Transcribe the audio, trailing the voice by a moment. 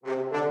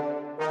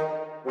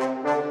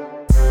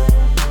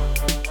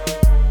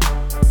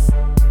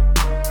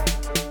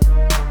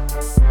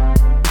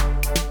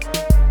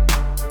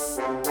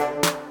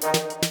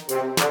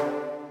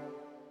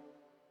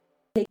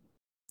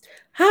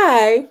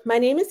my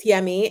name is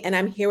Yemi, and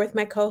I'm here with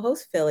my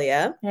co-host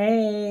Philia.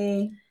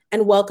 Hey.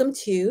 And welcome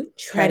to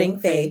Treading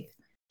Faith.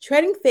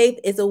 Treading Faith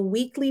is a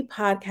weekly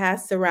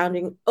podcast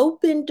surrounding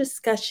open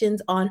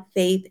discussions on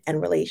faith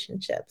and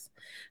relationships.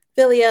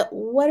 Philia,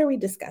 what are we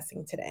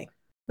discussing today?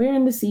 We're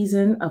in the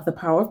season of the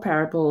Power of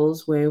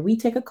Parables, where we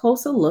take a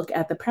closer look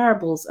at the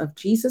parables of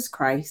Jesus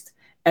Christ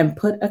and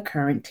put a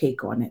current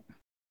take on it.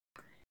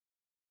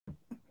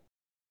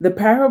 The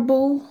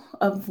parable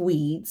of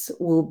weeds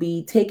will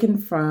be taken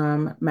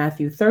from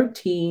Matthew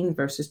 13,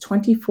 verses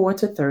 24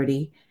 to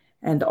 30,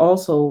 and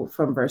also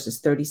from verses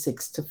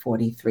 36 to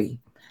 43.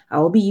 I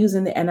will be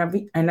using the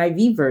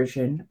NIV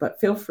version, but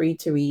feel free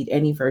to read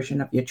any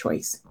version of your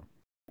choice.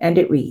 And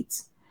it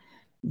reads,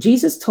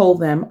 Jesus told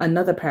them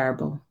another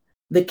parable.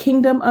 The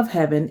kingdom of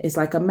heaven is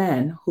like a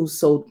man who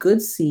sowed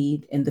good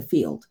seed in the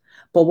field.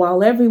 But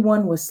while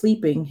everyone was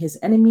sleeping, his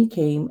enemy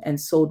came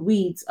and sowed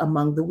weeds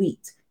among the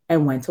wheat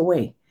and went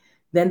away.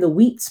 Then the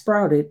wheat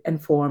sprouted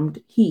and formed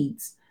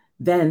heads.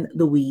 Then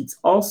the weeds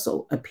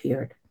also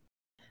appeared.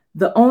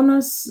 The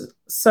owner's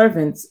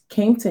servants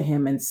came to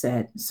him and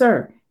said,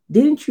 Sir,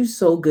 didn't you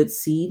sow good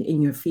seed in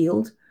your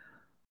field?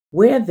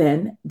 Where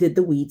then did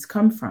the weeds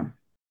come from?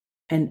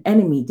 An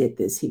enemy did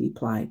this, he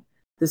replied.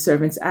 The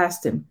servants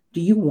asked him, Do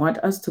you want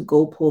us to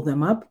go pull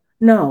them up?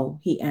 No,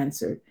 he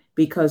answered,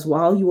 because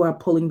while you are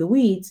pulling the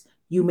weeds,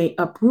 you may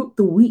uproot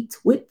the wheat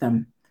with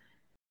them.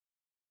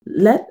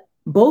 Let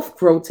both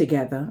grow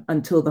together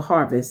until the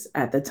harvest.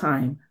 At the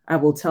time, I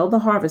will tell the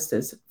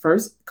harvesters,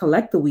 first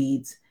collect the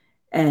weeds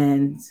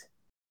and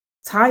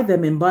tie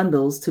them in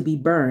bundles to be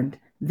burned,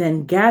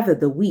 then gather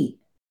the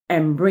wheat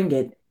and bring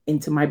it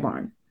into my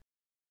barn.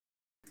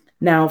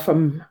 Now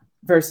from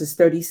verses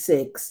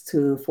 36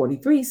 to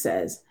 43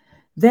 says,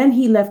 Then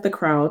he left the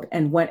crowd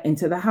and went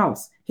into the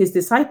house. His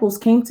disciples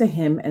came to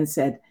him and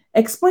said,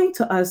 Explain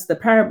to us the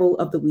parable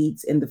of the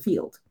weeds in the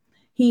field.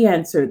 He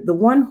answered, The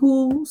one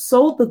who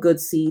sowed the good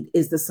seed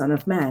is the Son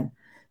of Man.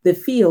 The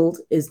field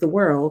is the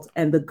world,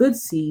 and the good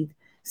seed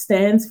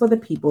stands for the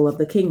people of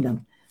the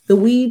kingdom. The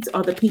weeds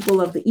are the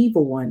people of the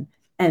evil one,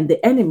 and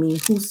the enemy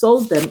who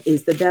sows them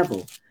is the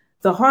devil.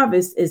 The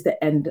harvest is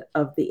the end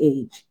of the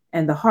age,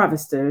 and the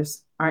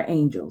harvesters are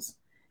angels.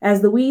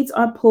 As the weeds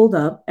are pulled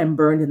up and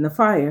burned in the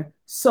fire,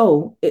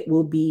 so it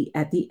will be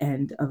at the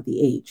end of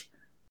the age.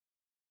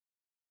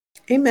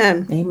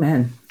 Amen.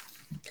 Amen.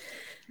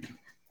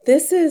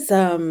 This is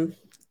an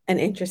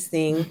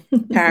interesting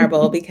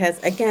parable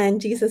because, again,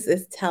 Jesus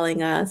is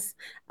telling us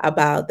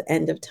about the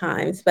end of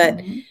times. But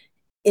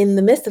in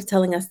the midst of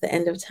telling us the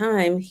end of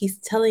time, he's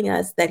telling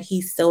us that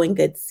he's sowing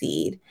good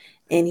seed.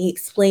 And he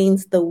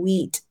explains the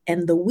wheat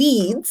and the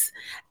weeds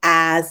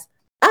as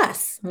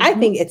us. I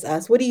think it's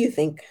us. What do you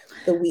think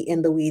the wheat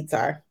and the weeds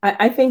are?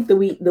 I think the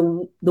wheat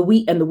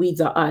and the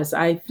weeds are us.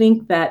 I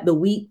think that the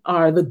wheat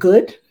are the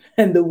good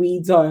and the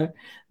weeds are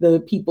the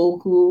people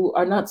who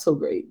are not so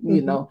great.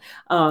 You know,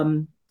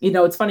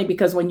 it's funny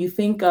because when you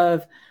think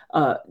of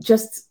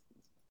just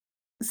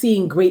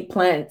seeing great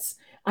plants,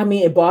 I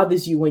mean, it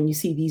bothers you when you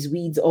see these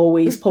weeds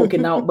always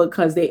poking out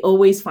because they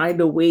always find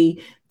a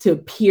way to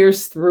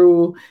pierce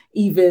through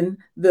even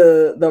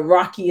the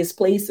rockiest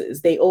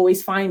places. They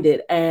always find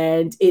it,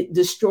 and it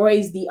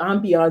destroys the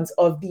ambiance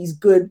of these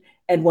good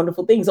and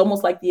wonderful things.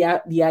 Almost like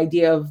the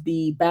idea of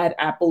the bad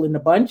apple in the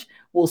bunch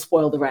will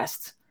spoil the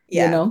rest.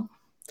 Yeah. You know?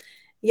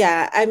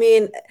 Yeah. I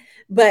mean,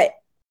 but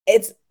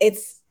it's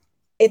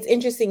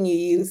interesting you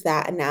use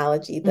that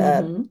analogy.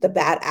 The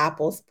bad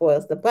apple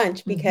spoils the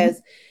bunch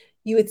because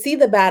you would see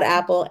the bad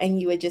apple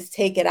and you would just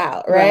take it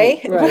out,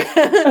 right?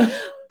 Right.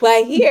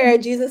 But here,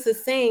 Jesus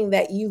is saying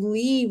that you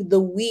leave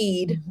the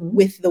weed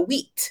with the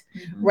wheat,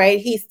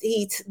 right?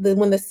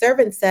 When the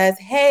servant says,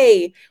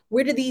 "Hey,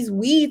 where did these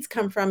weeds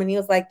come from?" And he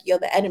was like, "Yo,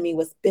 the enemy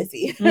was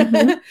busy.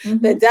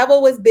 The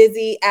devil was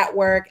busy at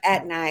work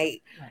at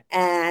night." Right.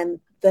 And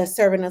the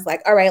servant is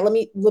like, "All right, let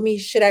me,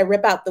 should I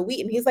rip out the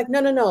wheat?" And he's like,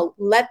 no,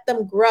 let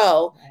them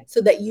grow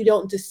so that you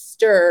don't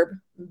disturb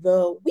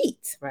the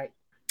wheat. Right.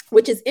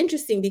 Which is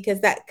interesting because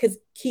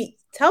he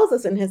tells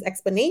us in his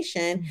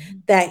explanation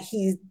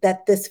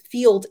that this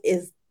field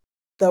is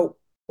the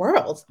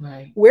world.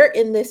 Right. We're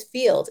in this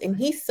field and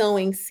he's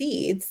sowing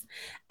seeds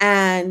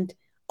and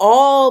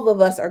all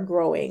of us are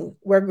growing.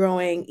 We're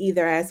growing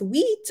either as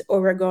wheat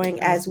or we're growing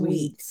as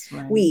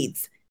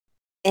weeds.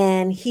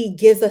 And he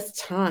gives us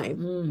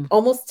time,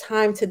 almost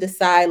time to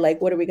decide, like,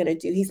 what are we going to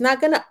do? He's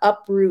not going to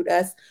uproot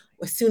us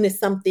as soon as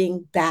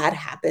something bad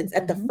happens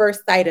at the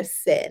first sight of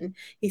sin.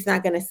 He's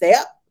not going to say,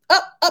 up,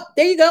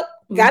 there you go.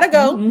 Gotta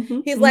go.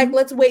 He's like,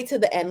 let's wait to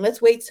the end.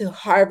 Let's wait to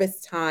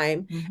harvest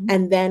time.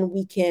 And then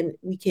we can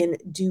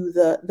do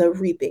the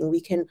reaping.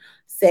 We can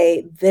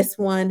say this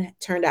one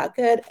turned out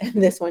good and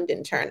this one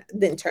didn't turn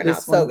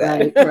out so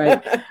good.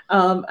 Right.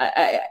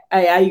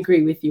 I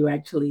agree with you,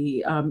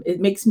 actually. It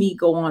makes me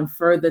go on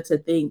further to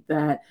think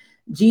that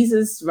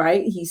Jesus,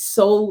 right, he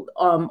sowed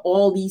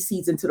all these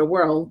seeds into the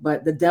world,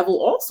 but the devil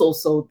also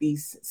sowed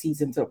these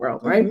seeds into the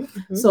world, right?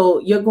 So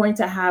you're going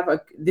to have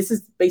this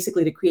is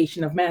basically the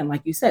creation of man.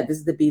 Like you said, this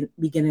is the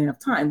beginning of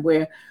time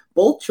where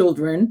both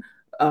children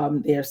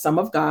There's some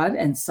of God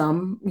and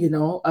some,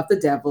 of the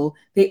devil.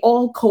 They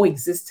all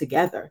coexist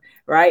together,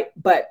 right?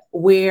 But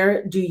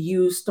where do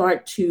you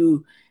start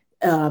to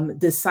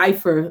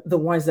decipher the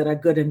ones that are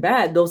good and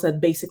bad? Those are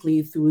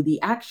basically through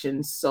the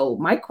actions. So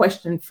my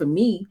question for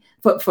me,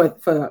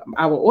 for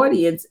our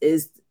audience,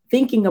 is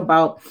thinking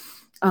about,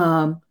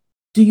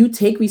 do you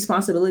take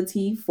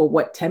responsibility for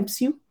what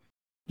tempts you?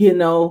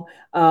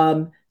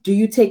 Do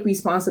you take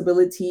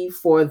responsibility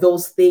for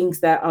those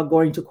things that are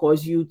going to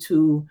cause you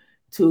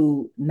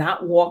to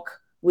not walk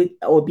with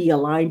or be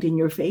aligned in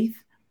your faith?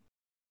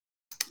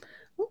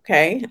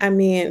 Okay. I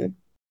mean,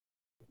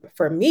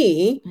 for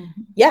me,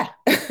 yeah,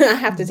 I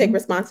have to take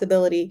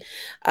responsibility.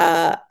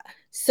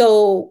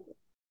 So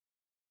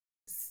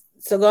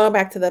going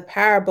back to the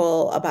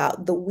parable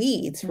about the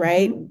weeds,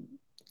 right?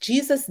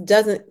 Jesus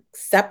doesn't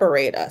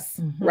separate us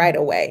right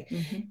away.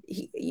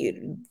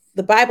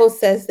 The Bible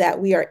says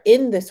that we are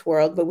in this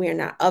world, but we are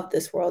not of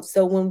this world.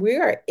 So when we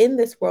are in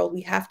this world,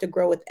 we have to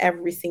grow with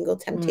every single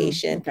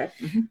temptation.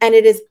 And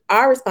it is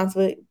our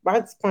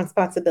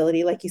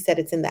responsibility, like you said,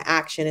 it's in the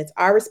action. It's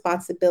our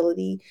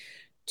responsibility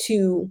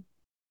to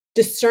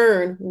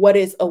discern what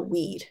is a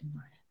weed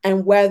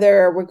and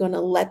whether we're going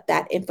to let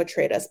that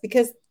infiltrate us,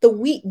 because the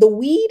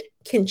weed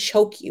can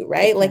choke you,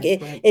 right?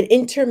 It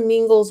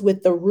intermingles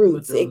with the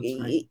roots.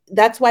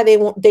 That's why they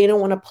don't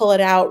want to pull it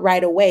out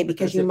right away,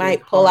 because you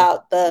might pull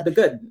out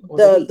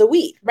the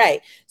weed,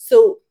 right?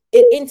 So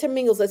it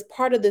intermingles as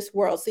part of this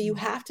world. So you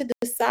have to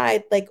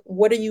decide, like,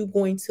 what are you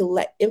going to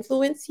let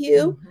influence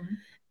you,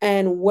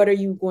 and what are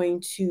you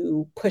going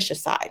to push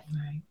aside?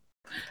 Right.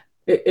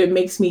 It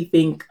makes me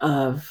think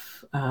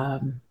of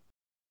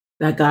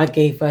that God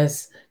gave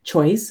us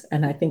choice.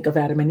 And I think of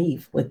Adam and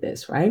Eve with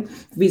this, right?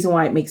 The reason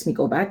why it makes me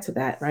go back to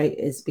that, right,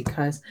 is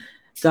because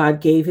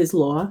God gave his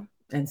law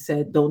and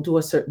said, don't do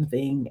a certain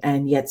thing.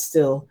 And yet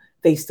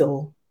they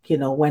still,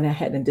 went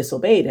ahead and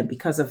disobeyed. And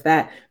because of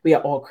that, we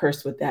are all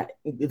cursed with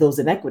those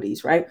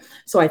inequities, right?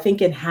 So I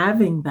think in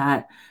having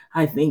that,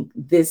 I think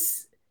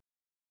because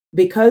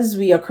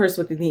we are cursed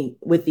with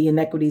the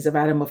inequities of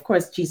Adam, of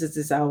course, Jesus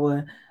is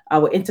our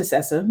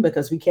intercessor,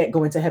 because we can't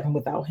go into heaven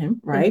without him,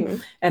 right?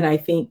 And I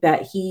think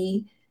that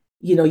he,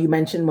 you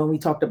mentioned when we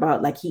talked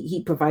about, like,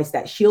 he provides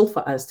that shield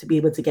for us to be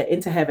able to get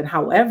into heaven.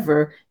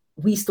 However,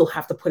 we still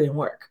have to put in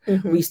work.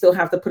 We still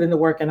have to put in the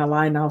work and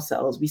align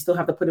ourselves. We still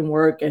have to put in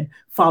work and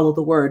follow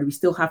the word. We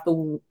still have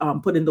to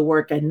put in the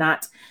work and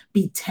not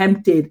be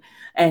tempted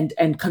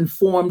and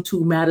conform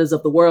to matters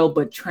of the world,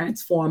 but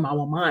transform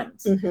our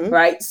minds,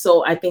 right?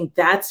 So I think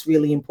that's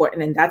really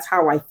important. And that's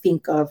how I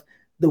think of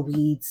the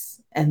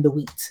weeds and the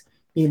wheat.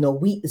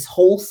 Wheat is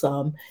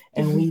wholesome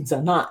and weeds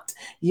are not,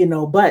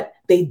 but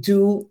they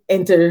do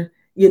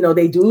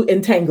they do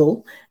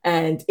entangle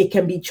and it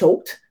can be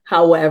choked.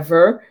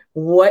 However,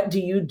 what do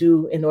you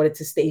do in order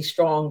to stay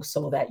strong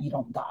so that you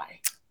don't die?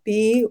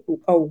 Be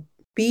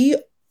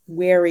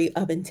wary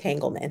of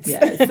entanglements.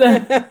 Yes.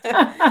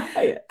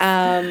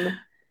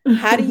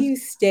 How do you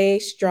stay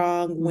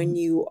strong when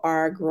you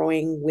are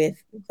growing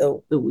with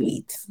the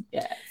wheat?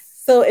 Yes.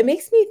 So it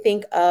makes me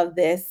think of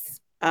this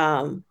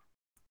in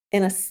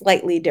a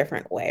slightly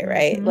different way,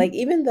 right? Like,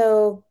 even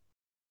though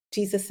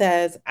Jesus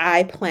says,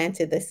 I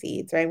planted the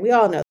seeds, right? We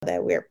all know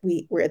that we're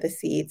the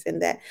seeds,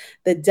 and that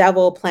the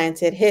devil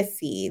planted his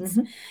seeds.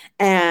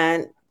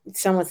 And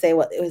someone say,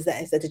 well, is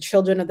it the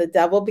children of the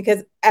devil?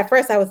 Because at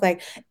first I was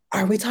like,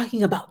 are we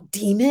talking about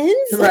demons?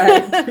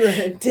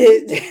 Right.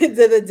 Did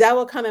the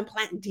devil come and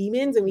plant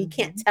demons and we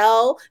can't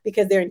tell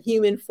because they're in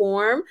human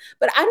form?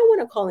 But I don't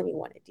want to call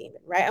anyone a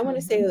demon, right? I want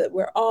to say that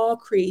we're all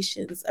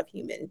creations of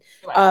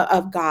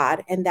of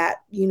God, and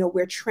that,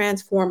 we're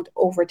transformed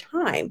over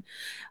time.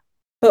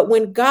 But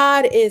when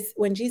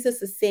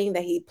Jesus is saying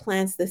that he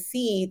plants the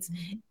seeds,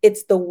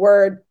 it's the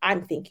word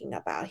I'm thinking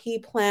about. He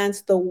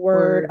plants the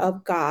word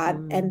of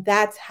God. And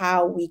that's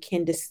how we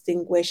can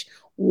distinguish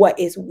what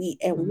is wheat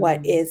and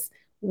what is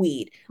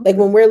weed. Like,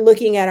 when we're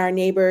looking at our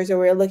neighbors or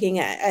we're looking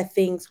at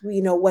things,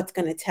 we know what's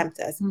going to tempt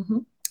us.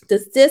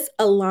 Does this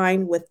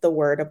align with the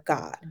word of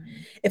God?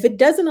 If it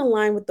doesn't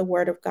align with the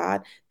word of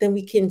God, then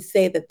we can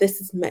say that this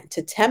is meant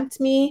to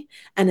tempt me,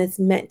 and it's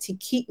meant to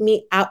keep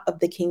me out of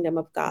the kingdom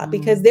of God,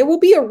 because there will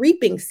be a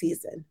reaping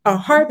season, a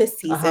harvest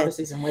season. A harvest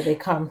season where they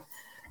come,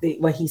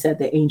 what he said,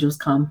 the angels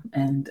come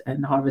and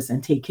harvest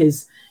and take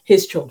his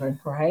children,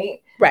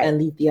 right? Right. And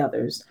leave the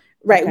others.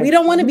 Right. Okay. We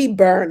don't want to be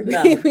burned.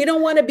 No. We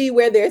don't want to be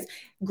where there's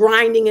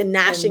grinding and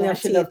gnashing of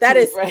teeth.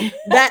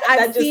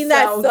 I've seen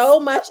that so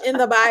much in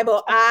the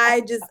Bible.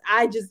 I just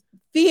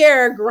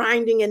fear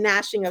grinding and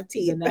gnashing of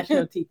teeth. The gnashing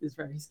of teeth is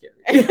very scary.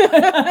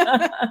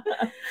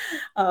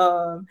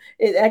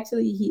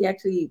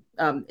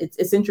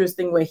 It's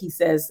interesting where he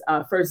says,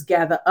 first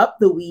gather up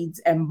the weeds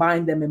and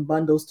bind them in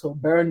bundles to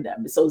burn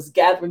them. So it's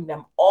gathering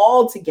them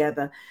all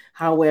together.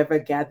 However,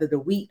 gather the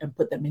wheat and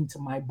put them into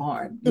my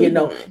barn.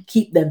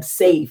 Keep them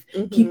safe.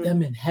 Keep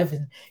them in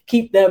heaven.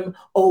 Keep them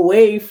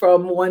away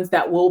from ones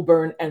that will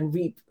burn and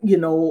reap,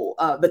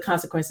 the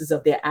consequences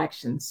of their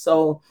actions.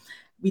 So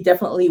we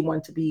definitely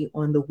want to be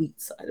on the wheat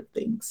side of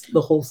things,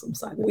 the wholesome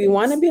side of things. We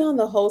want to be on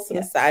the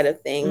wholesome side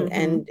of things.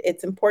 And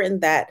it's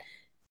important that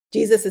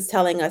Jesus is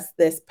telling us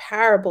this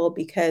parable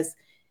because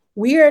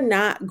we are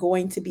not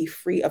going to be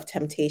free of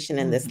temptation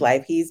in this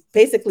life. He's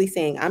basically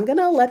saying, I'm going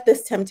to let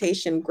this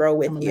temptation grow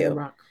with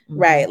you.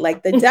 Right.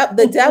 Like the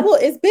devil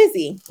is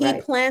busy.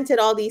 He planted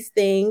all these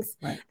things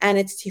and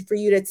it's for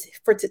you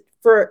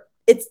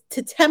it's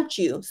to tempt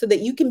you so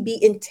that you can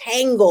be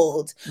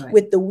entangled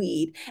with the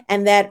weed.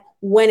 And that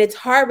when it's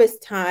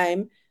harvest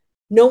time,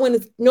 no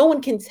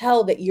one can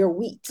tell that you're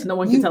wheat. No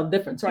one can tell the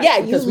difference, right? Yeah,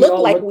 because you look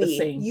like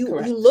weed. You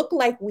look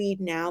like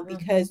weed now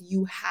because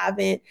you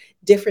haven't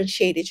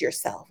differentiated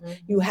yourself.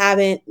 You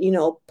haven't,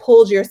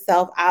 pulled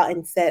yourself out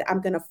and said,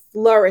 I'm going to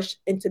flourish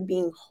into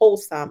being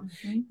wholesome.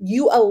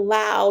 You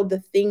allow the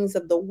things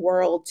of the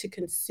world to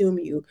consume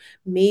you.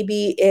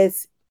 Maybe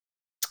it's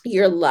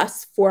your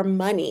lust for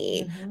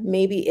money.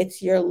 Maybe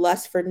it's your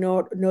lust for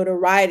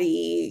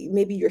notoriety.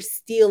 Maybe you're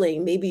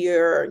stealing. Maybe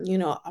you're,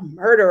 a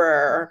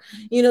murderer.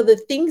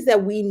 The things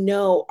that we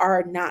know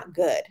are not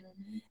good.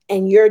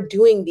 And you're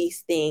doing these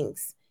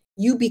things.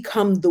 You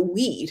become the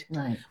weed.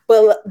 Right.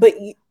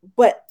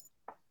 But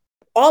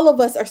all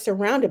of us are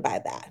surrounded by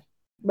that.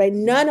 Right?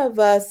 None of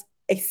us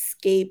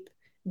escape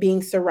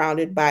being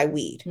surrounded by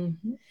weed.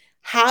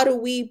 How do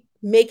we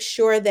make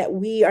sure that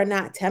we are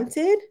not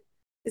tempted?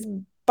 Is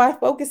by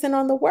focusing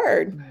on the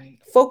word,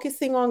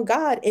 focusing on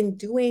God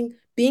and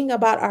being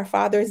about our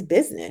Father's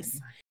business,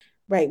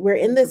 right? We're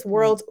in this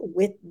world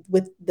with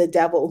the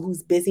devil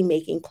who's busy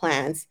making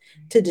plans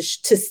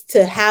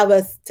to have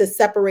us, to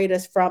separate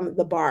us from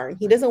the barn.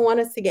 He doesn't want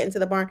us to get into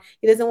the barn.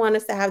 He doesn't want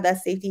us to have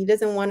that safety. He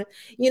doesn't want to,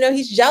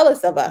 he's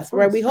jealous of us,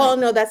 right? We all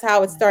know that's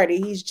how it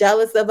started. He's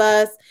jealous of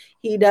us.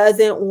 He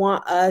doesn't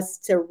want us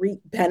to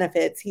reap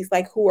benefits. He's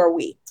like, who are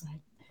we?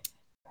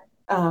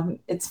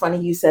 It's funny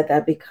you said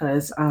that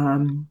because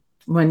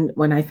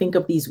when I think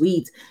of these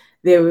weeds,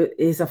 there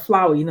is a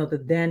flower, the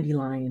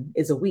dandelion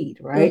is a weed,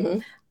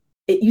 right?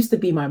 It used to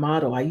be my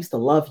motto. I used to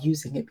love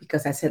using it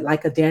because I said,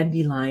 like a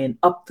dandelion,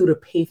 up through the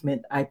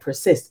pavement, I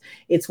persist.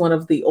 It's one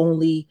of the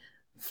only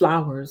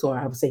flowers, or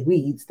I would say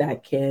weeds,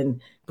 that can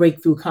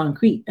break through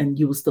concrete and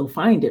you will still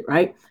find it,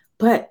 right?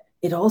 But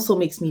it also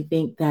makes me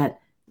think that,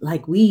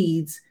 like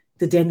weeds,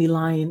 the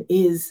dandelion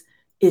is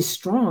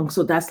strong.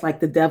 So that's like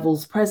the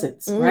devil's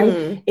presence,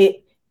 right?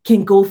 It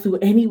can go through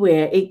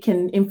anywhere. It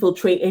can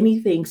infiltrate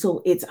anything.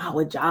 So it's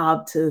our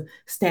job to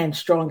stand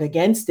strong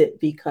against it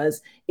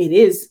because it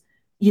is,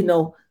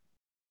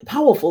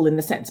 powerful in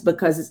a sense,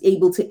 because it's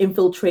able to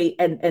infiltrate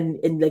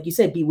and like you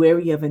said, be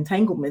wary of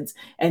entanglements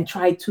and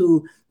try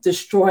to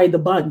destroy the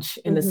bunch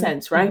in a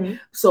sense, right?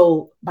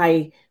 So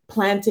by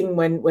planting,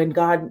 when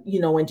God,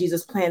 when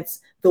Jesus plants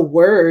the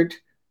word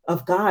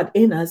of God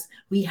in us,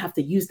 we have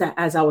to use that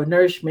as our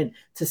nourishment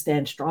to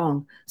stand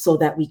strong so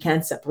that we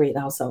can separate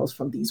ourselves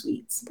from these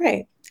weeds.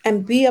 Right.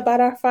 And be about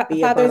our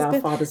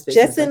Father's business.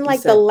 Just in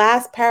like the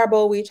last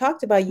parable we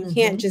talked about, you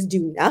can't just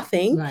do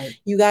nothing. Right.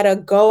 You got to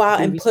go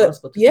out and put,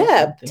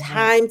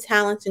 time,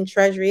 talent, and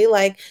treasury.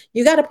 Like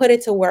you got to put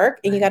it to work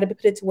and you got to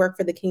put it to work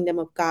for the kingdom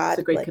of God.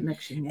 It's a great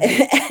connection.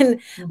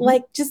 And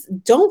like, just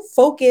don't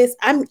focus.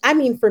 I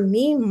mean, for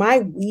me, my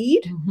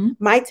weed,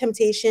 my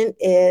temptation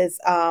is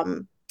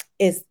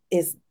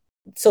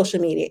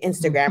social media,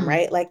 Instagram,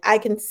 right? Like I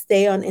can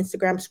stay on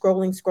Instagram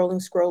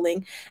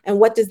scrolling. And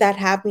what does that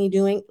have me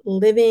doing?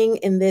 Living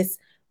in this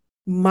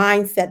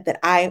mindset that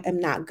I am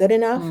not good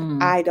enough.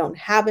 I don't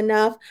have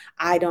enough.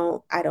 I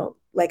don't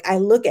like, I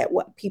look at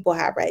what people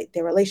have, right?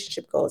 Their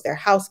relationship goals, their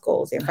house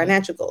goals, their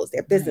financial goals,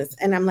 their business.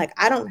 And I'm like,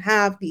 I don't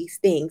have these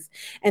things.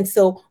 And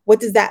so what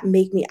does that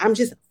make me? I'm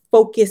just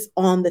focus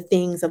on the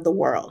things of the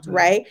world,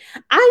 right?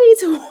 I need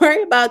to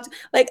worry about,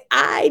 like,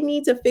 I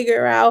need to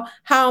figure out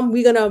how am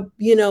we gonna,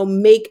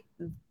 make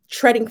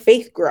treading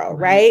faith grow,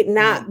 right?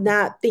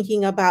 Not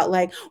thinking about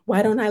like,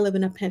 why don't I live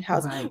in a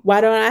penthouse?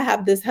 Why don't I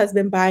have this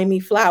husband buying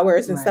me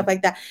flowers and stuff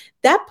like that?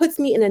 That puts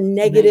me in a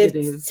negative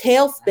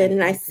tailspin,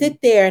 and I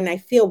sit there and I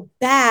feel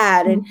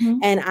bad,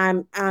 and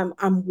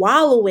I'm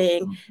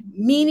wallowing,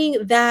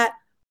 meaning that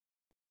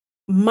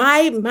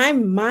my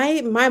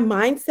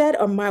mindset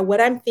or what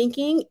I'm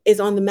thinking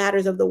is on the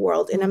matters of the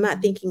world. And I'm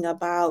not thinking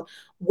about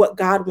what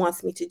God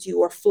wants me to do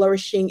or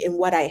flourishing in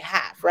what I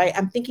have, right?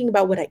 I'm thinking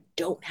about what I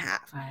don't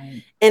have.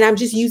 And I'm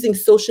just using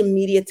social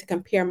media to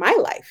compare my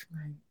life.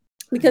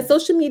 Because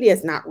social media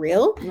is not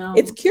real. No.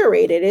 It's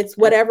curated. It's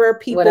whatever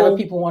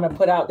people want to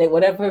put out there,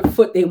 whatever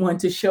foot they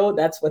want to show,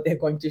 that's what they're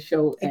going to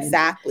show.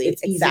 Exactly. And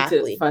it's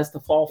easy for us to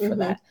fall for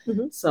that.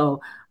 So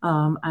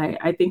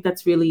I think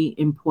that's really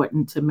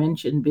important to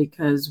mention,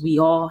 because we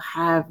all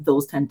have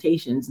those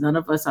temptations. None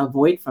of us are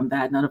void from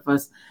that. None of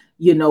us,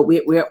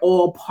 we're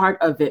all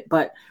part of it.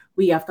 But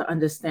we have to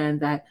understand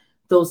that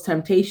those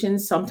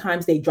temptations,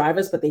 sometimes they drive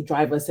us, but they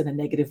drive us in a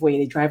negative way.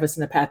 They drive us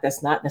in a path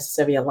that's not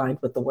necessarily aligned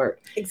with the word.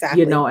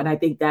 Exactly. And I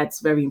think that's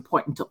very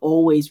important to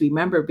always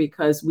remember,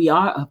 because we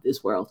are of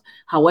this world.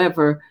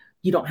 However,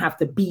 you don't have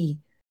to be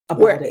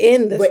about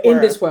it. We're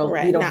in this world.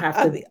 Right? We don't Not have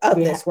to of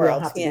we, this we don't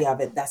world. have to be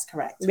of it. That's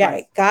correct.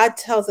 Right. God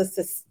tells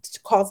us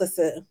calls us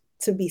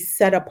to be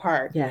set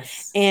apart.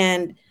 Yes.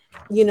 And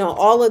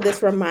all of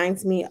this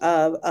reminds me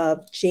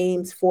of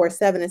James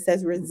 4:7. It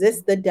says,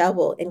 resist the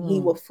devil and he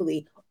will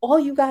flee. All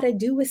you got to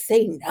do is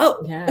say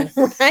no. Yes.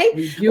 Right?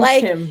 Rebuke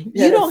him.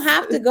 Yes. You don't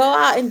have to go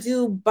out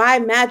and buy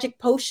magic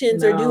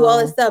potions or do all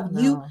this stuff.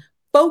 No. You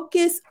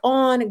focus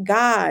on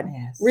God.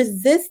 Yes.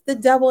 Resist the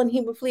devil and he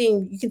will flee.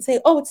 And you can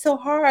say, oh, it's so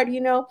hard.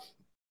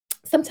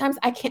 Sometimes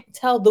I can't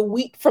tell the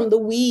wheat from the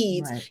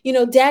weeds.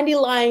 Right.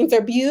 Dandelions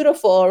are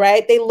beautiful,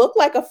 right? They look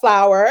like a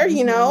flower.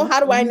 How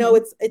do I know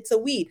it's a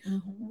weed?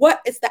 What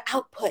is the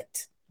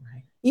output?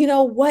 Right.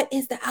 What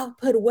is the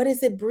output? What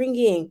is it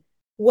bringing?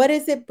 What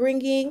is it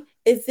bringing?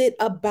 Is it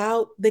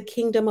about the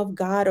kingdom of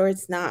God or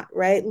it's not,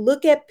 right?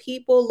 Look at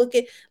people, look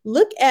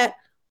at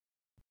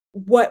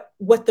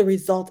what the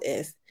result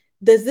is.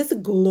 Does this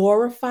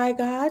glorify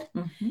God?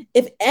 Mm-hmm.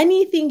 If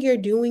anything you're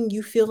doing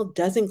you feel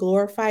doesn't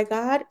glorify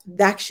God,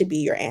 that should be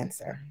your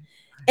answer.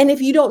 Right. And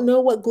if you don't know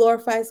what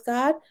glorifies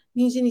God,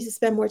 means you need to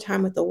spend more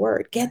time with the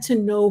word. Get to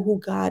know who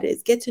God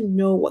is. Get to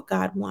know what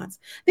God wants.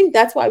 I think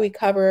that's why we're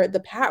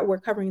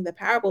covering the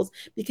parables,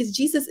 because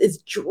Jesus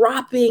is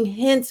dropping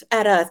hints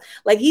at us.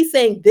 Like he's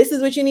saying, this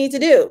is what you need to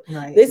do.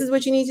 Right. This is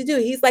what you need to do.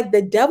 He's like,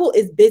 the devil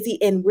is busy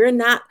and we're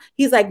not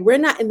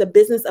in the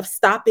business of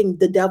stopping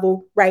the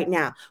devil right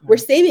now. Right. We're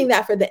saving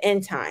that for the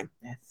end time.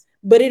 Yes.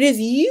 But it is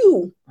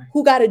you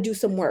who got to do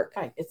some work.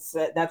 Right. It's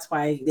that's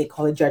why they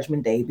call it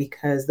Judgment Day,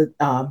 because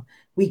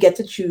we get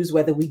to choose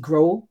whether we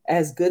grow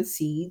as good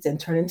seeds and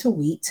turn into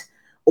wheat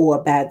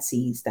or bad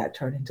seeds that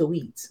turn into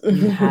weeds.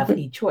 We have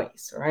a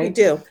choice, right? We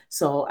do.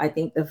 So I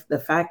think the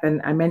fact,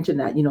 and I mentioned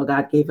that,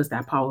 God gave us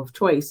that power of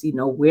choice.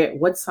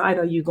 What side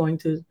are you going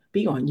to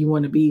be on? You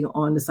want to be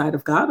on the side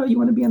of God or you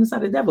want to be on the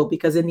side of the devil?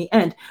 Because in the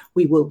end,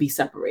 we will be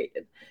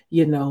separated.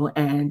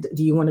 And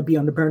do you want to be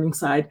on the burning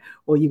side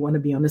or you want to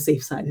be on the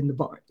safe side in the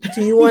barn?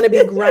 Do you want to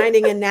be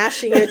grinding and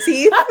gnashing your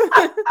teeth?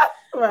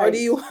 Right. Or do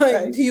you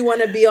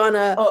want to be on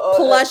a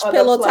plush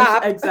pillow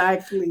top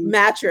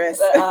mattress?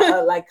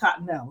 Like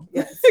Cottonelle.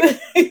 Yes.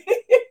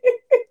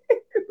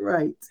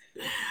 Right.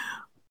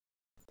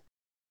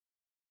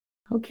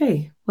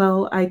 Okay.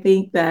 Well, I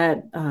think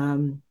that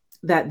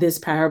that this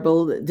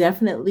parable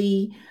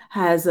definitely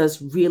has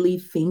us really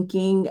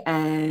thinking,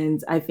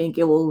 and I think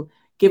it will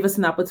give us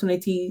an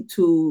opportunity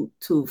to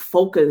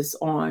focus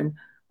on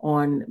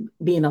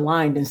being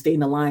aligned and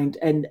staying aligned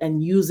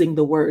and using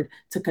the word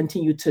to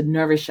continue to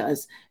nourish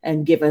us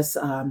and give us,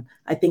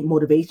 I think,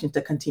 motivation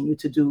to continue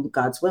to do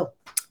God's will.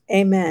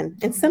 Amen.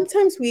 And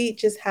sometimes we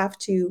just have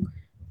to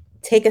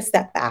take a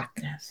step back.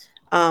 Yes.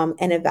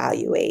 And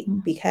evaluate,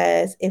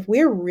 because if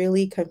we're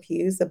really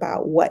confused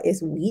about what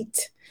is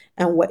wheat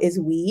and what is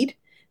weed,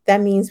 that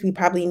means we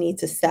probably need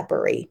to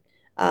separate.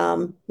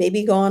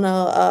 Maybe go on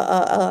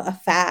a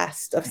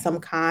fast of some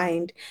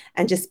kind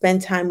and just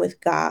spend time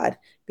with God,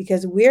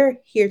 because we're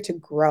here to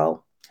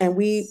grow and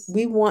we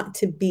want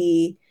to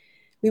be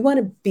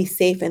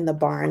safe in the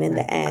barn in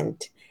the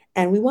end,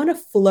 and we want to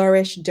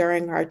flourish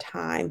during our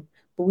time,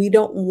 but we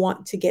don't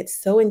want to get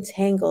so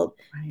entangled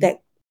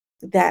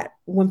that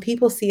when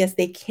people see us,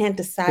 they can't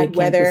decide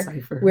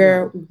whether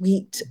we're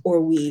wheat or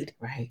weed.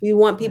 Right. We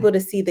want people to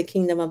see the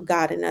kingdom of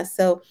God in us.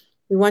 So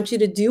we want you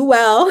to do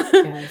well.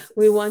 Yes.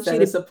 We want set you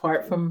to us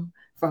apart from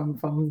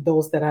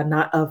those that are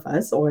not of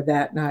us or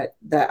that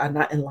are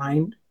not in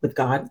line with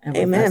God and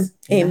with Amen. us.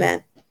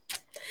 Amen.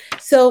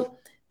 So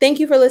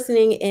thank you for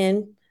listening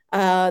in.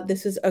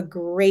 This is a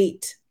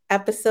great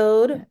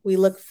episode. Yes. We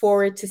look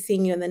forward to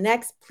seeing you in the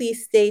next.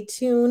 Please stay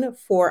tuned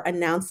for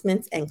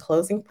announcements and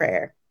closing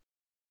prayer.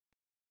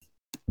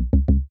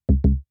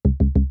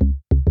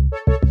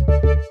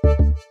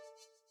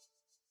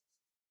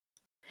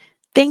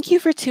 Thank you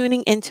for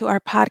tuning into our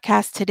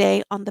podcast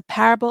today on the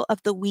parable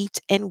of the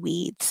wheat and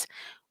weeds.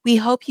 We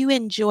hope you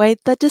enjoyed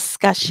the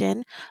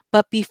discussion,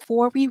 but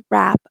before we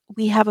wrap,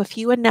 we have a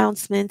few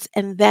announcements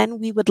and then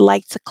we would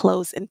like to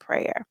close in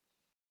prayer.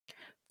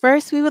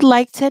 First, we would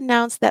like to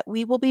announce that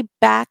we will be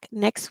back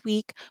next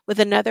week with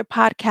another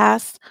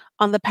podcast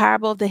on the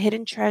parable of the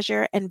hidden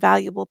treasure and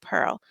valuable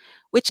pearl,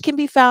 which can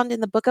be found in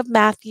the book of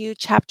Matthew,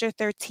 chapter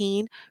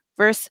 13,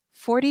 verse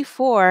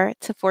 44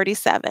 to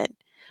 47.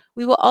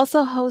 We will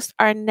also host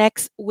our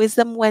next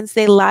Wisdom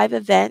Wednesday live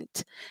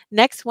event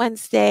next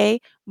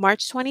Wednesday,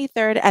 March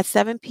 23rd at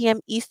 7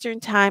 p.m. Eastern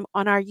Time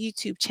on our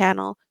YouTube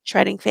channel,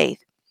 Treading Faith.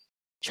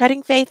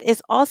 Treading Faith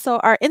is also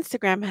our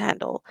Instagram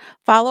handle.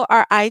 Follow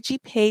our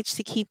IG page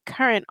to keep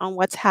current on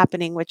what's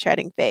happening with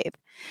Treading Faith.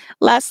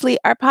 Lastly,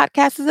 our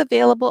podcast is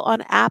available on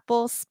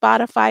Apple,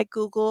 Spotify,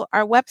 Google,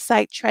 our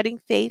website,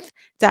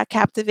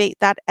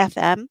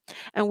 treadingfaith.captivate.fm,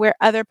 and where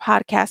other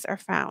podcasts are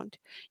found.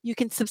 You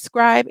can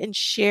subscribe and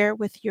share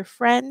with your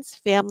friends,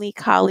 family,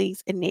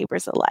 colleagues, and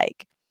neighbors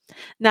alike.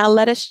 Now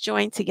let us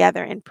join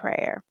together in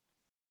prayer.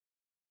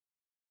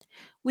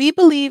 We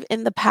believe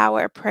in the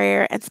power of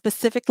prayer and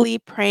specifically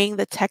praying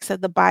the text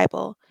of the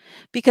Bible,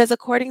 because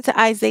according to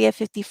Isaiah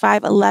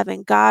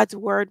 55:11, God's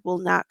word will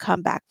not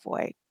come back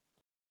void.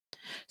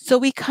 So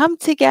we come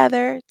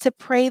together to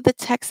pray the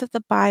text of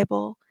the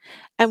Bible,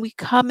 and we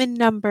come in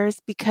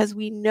numbers because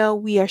we know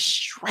we are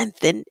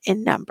strengthened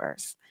in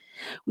numbers.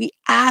 We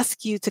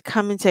ask you to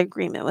come into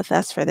agreement with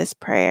us for this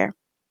prayer.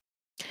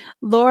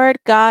 Lord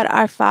God,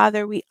 our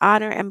Father, we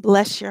honor and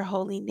bless your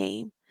holy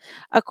name.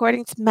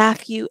 According to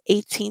Matthew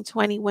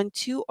 18:20, when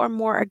two or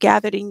more are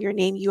gathered in your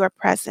name, you are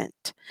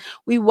present.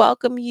 We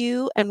welcome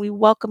you and we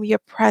welcome your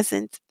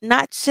presence,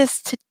 not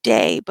just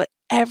today, but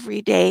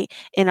every day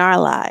in our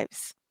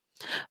lives.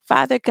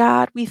 Father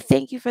God, we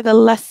thank you for the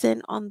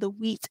lesson on the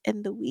wheat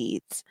and the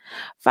weeds.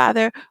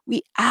 Father,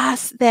 we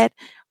ask that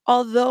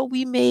although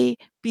we may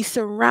be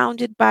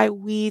surrounded by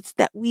weeds,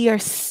 that we are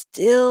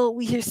still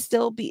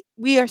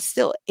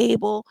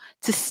able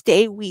to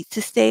stay wheat,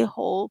 to stay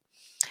whole,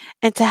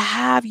 and to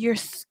have your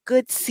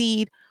good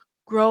seed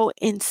grow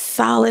in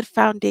solid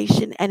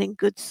foundation and in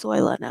good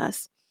soil on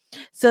us,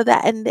 so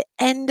that in the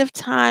end of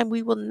time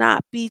we will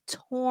not be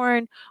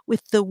torn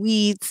with the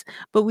weeds,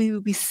 but we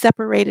will be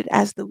separated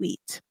as the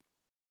wheat.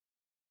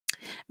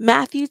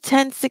 Matthew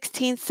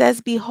 10:16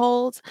 says,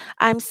 behold,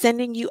 I'm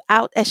sending you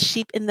out as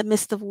sheep in the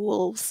midst of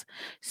wolves.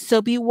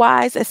 So be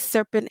wise as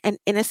serpent and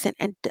innocent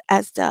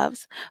as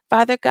doves.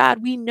 Father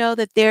God, we know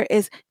that there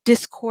is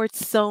discord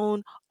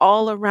sown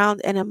all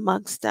around and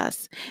amongst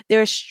us.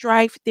 There's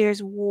strife,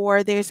 there's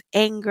war, there's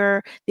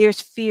anger, there's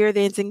fear,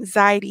 there's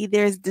anxiety,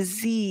 there's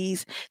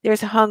disease,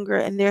 there's hunger,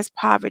 and there's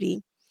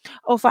poverty.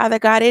 Oh, Father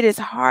God, it is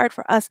hard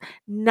for us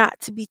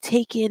not to be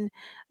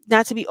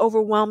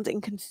overwhelmed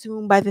and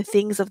consumed by the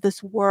things of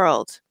this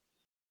world,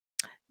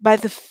 by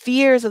the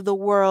fears of the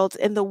world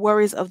and the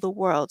worries of the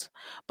world.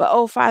 But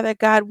oh, Father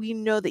God, we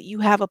know that you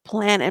have a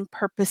plan and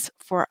purpose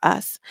for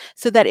us,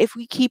 so that if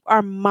we keep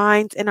our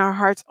minds and our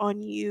hearts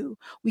on you,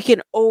 we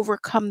can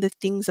overcome the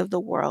things of the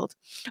world.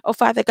 Oh,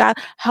 Father God,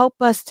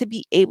 help us to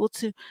be able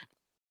to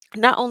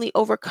not only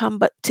overcome,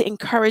 but to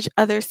encourage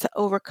others to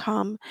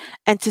overcome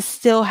and to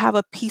still have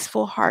a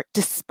peaceful heart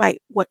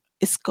despite what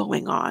is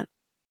going on.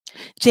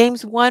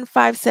 James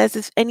 1:5 says,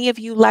 if any of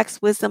you lacks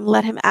wisdom,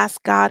 let him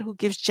ask God, who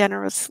gives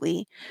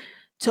generously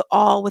to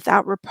all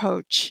without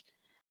reproach,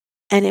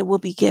 and it will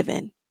be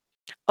given.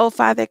 Oh,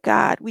 Father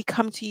God, we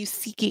come to you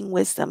seeking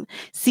wisdom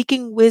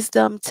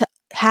to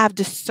have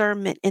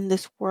discernment in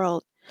this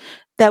world,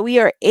 that we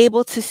are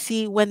able to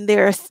see when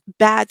there's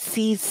bad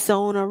seeds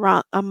sown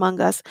around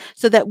among us,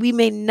 so that we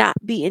may not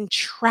be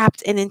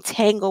entrapped and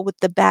entangled with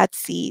the bad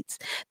seeds,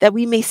 that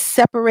we may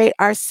separate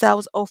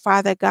ourselves, oh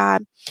Father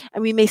God,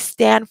 and we may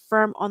stand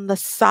firm on the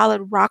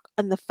solid rock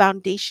and the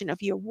foundation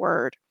of your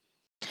word.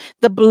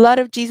 The blood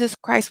of Jesus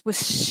Christ was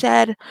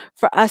shed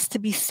for us to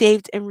be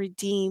saved and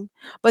redeemed.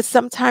 But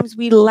sometimes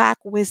we lack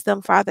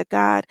wisdom, Father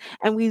God,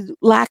 and we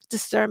lack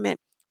discernment.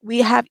 We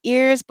have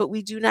ears, but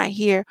we do not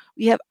hear.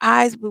 We have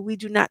eyes, but we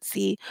do not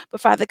see. But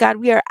Father God,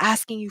 we are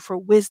asking you for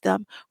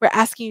wisdom. We're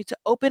asking you to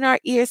open our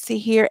ears to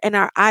hear and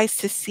our eyes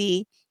to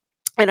see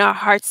and our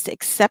hearts to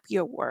accept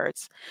your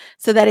words,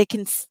 so that it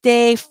can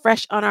stay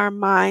fresh on our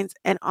minds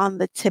and on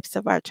the tips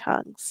of our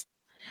tongues.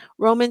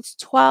 Romans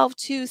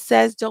 12:2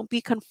 says, don't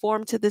be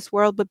conformed to this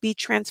world, but be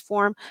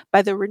transformed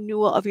by the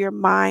renewal of your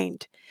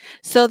mind,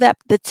 so that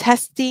the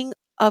testing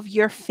of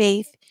your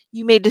faith,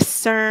 you may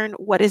discern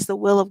what is the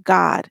will of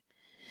God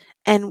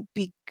and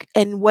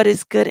what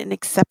is good and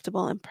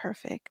acceptable and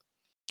perfect.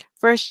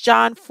 1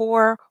 John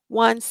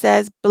 4:1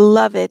 says,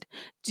 beloved,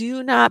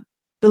 do not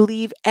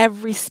believe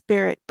every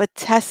spirit, but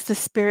test the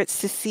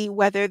spirits to see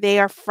whether they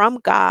are from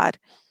God.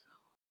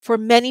 For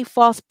many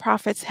false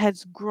prophets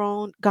has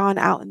gone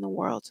out in the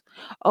world.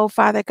 Oh,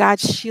 Father God,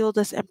 shield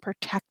us and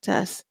protect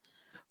us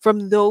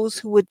from those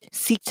who would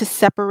seek to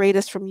separate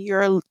us from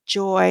your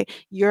joy,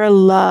 your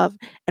love,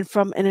 and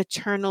from an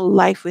eternal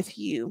life with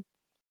you.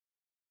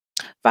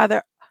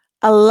 Father,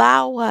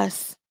 allow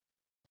us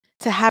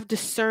to have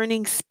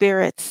discerning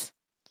spirits,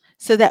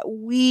 so that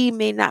we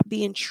may not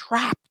be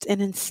entrapped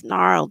and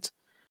ensnarled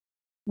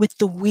with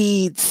the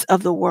weeds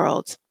of the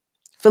world.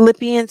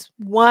 Philippians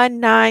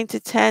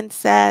 1:9-10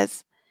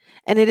 says,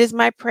 and it is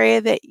my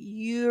prayer that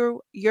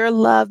your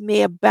love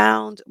may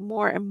abound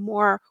more and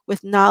more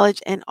with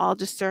knowledge and all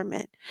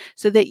discernment,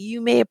 so that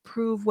you may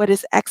approve what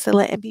is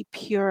excellent and be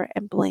pure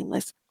and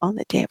blameless on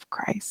the day of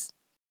Christ.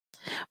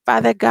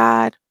 Father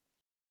God,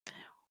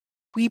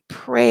 we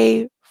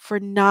pray for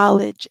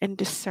knowledge and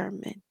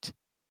discernment.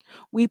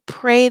 We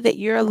pray that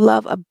your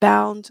love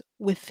abound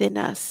within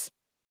us,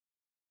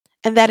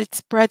 and that it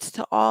spreads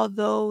to all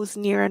those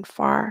near and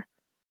far,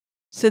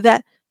 so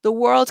that the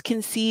world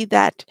can see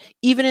that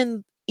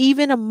even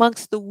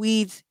amongst the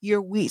weeds,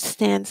 your wheat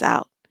stands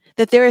out,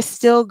 that there is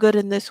still good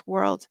in this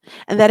world,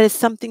 and that is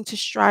something to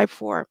strive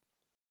for,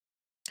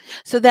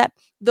 so that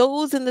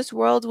those in this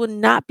world will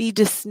not be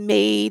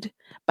dismayed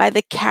by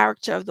the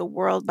character of the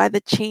world, by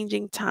the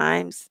changing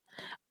times,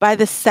 by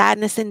the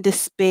sadness and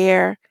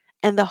despair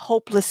and the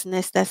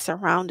hopelessness that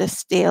surround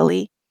us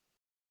daily,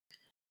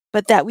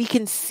 but that we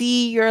can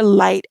see your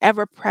light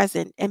ever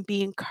present and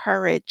be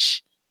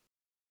encouraged.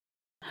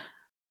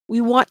 We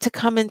want to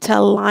come into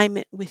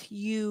alignment with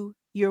you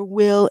your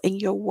will in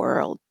your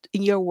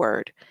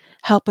word.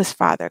 Help us,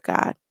 Father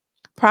God.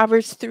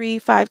 Proverbs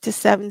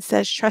 3:5-7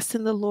 says, trust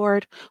in the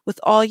Lord with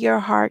all your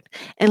heart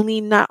and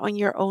lean not on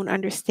your own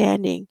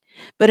understanding,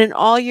 but in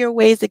all your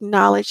ways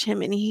acknowledge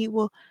him and he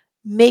will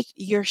make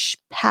your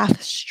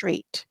path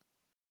straight.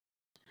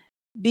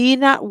 Be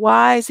not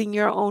wise in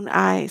your own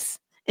eyes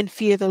and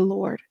fear the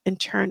Lord and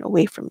turn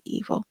away from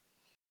evil.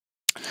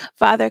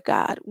 Father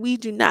God, we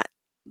do not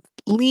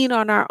lean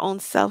on our own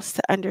selves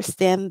to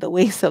understand the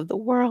ways of the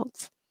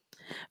world,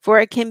 for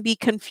it can be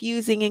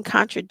confusing and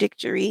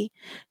contradictory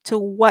to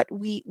what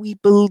we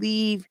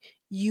believe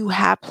you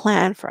have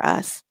planned for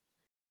us.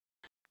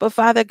 But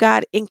Father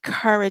God,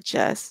 encourage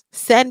us.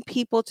 Send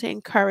people to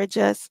encourage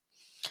us.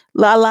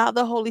 Allow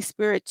the Holy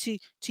Spirit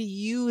to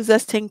use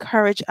us to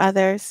encourage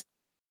others.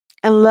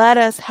 And let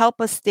us help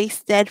us stay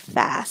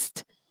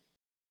steadfast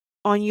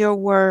on your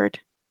word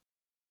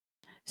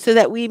so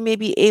that we may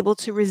be able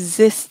to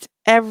resist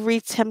every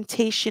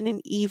temptation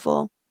and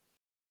evil,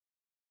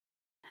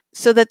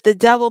 so that the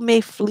devil may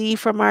flee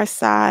from our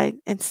side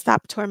and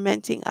stop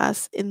tormenting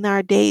us in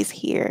our days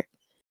here,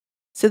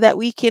 so that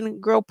we can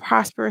grow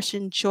prosperous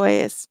and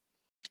joyous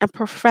and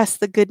profess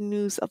the good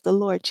news of the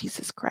Lord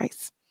Jesus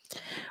Christ.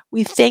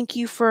 We thank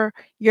you for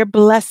your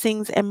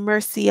blessings and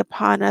mercy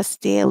upon us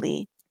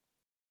daily.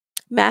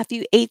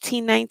 Matthew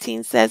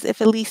 18:19 says,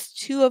 if at least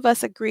two of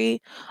us agree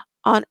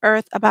on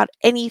earth about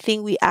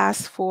anything we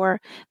ask for,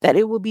 that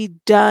it will be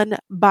done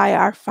by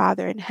our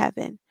Father in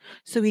heaven.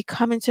 So we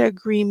come into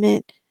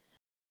agreement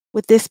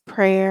with this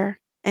prayer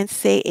and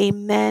say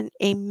amen,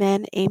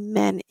 amen,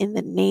 amen in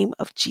the name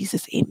of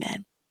Jesus.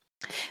 Amen.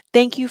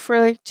 Thank you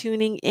for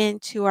tuning in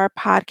to our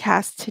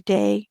podcast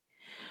today.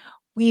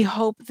 We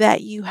hope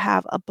that you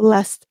have a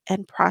blessed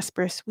and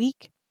prosperous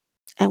week,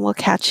 and we'll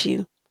catch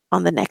you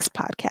on the next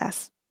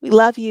podcast. We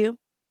love you.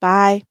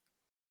 Bye.